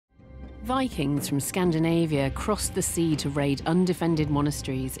Vikings from Scandinavia crossed the sea to raid undefended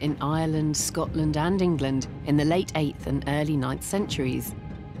monasteries in Ireland, Scotland and England in the late 8th and early 9th centuries,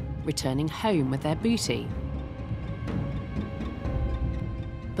 returning home with their booty.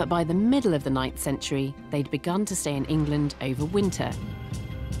 But by the middle of the 9th century, they'd begun to stay in England over winter.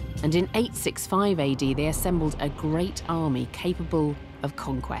 And in 865 AD, they assembled a great army capable of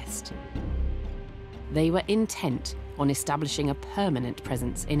conquest. They were intent on establishing a permanent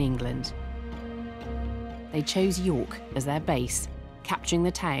presence in England. They chose York as their base, capturing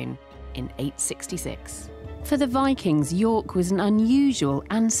the town in 866. For the Vikings, York was an unusual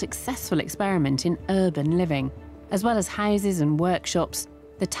and successful experiment in urban living. As well as houses and workshops,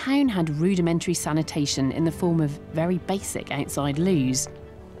 the town had rudimentary sanitation in the form of very basic outside loos.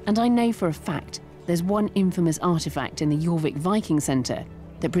 And I know for a fact there's one infamous artefact in the Jorvik Viking Centre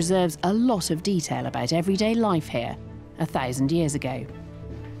that preserves a lot of detail about everyday life here 1,000 years ago.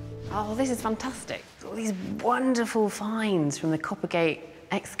 Oh, this is fantastic. All these wonderful finds from the Coppergate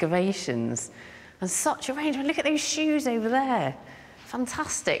excavations. And such a range. Look at those shoes over there.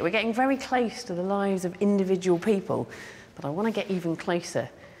 Fantastic. We're getting very close to the lives of individual people. But I want to get even closer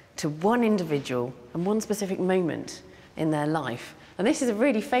to one individual and one specific moment in their life. And this is a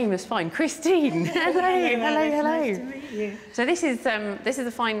really famous find. Christine, hello. Nice to meet you. So this is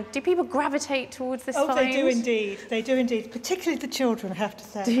a find. Do people gravitate towards this find? Oh, they do indeed. They do indeed. Particularly the children, I have to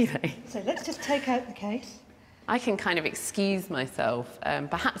say. Do they? So let's just take out the case. I can kind of excuse myself,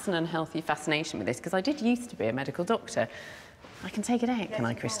 perhaps an unhealthy fascination with this, because I did used to be a medical doctor. I can take it out, yes, can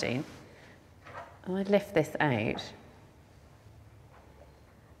I, Christine? And I lift this out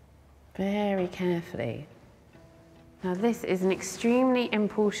very carefully. Now, this is an extremely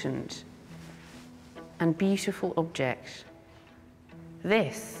important and beautiful object.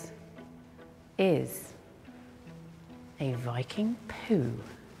 This is a Viking poo.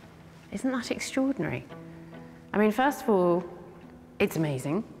 Isn't that extraordinary? I mean, first of all, it's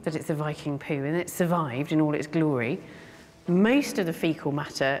amazing that it's a Viking poo and it survived in all its glory. Most of the faecal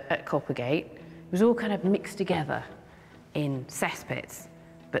matter at Coppergate was all kind of mixed together in cesspits.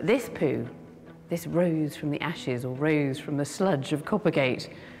 But this poo, this rose from the ashes or rose from the sludge of Coppergate,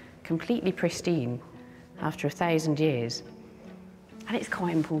 completely pristine after 1,000 years. And it's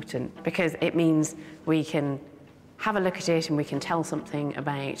quite important because it means we can have a look at it and we can tell something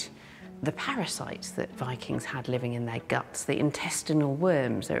about the parasites that Vikings had living in their guts, the intestinal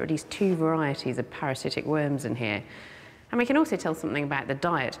worms. There are at least 2 varieties of parasitic worms in here. And we can also tell something about the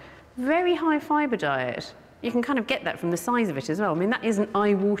diet. Very high fibre diet. You can kind of get that from the size of it as well. I mean, that is an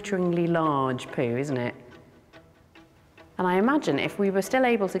eye-wateringly large poo, isn't it? And I imagine if we were still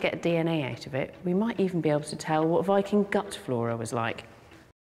able to get DNA out of it, we might even be able to tell what Viking gut flora was like.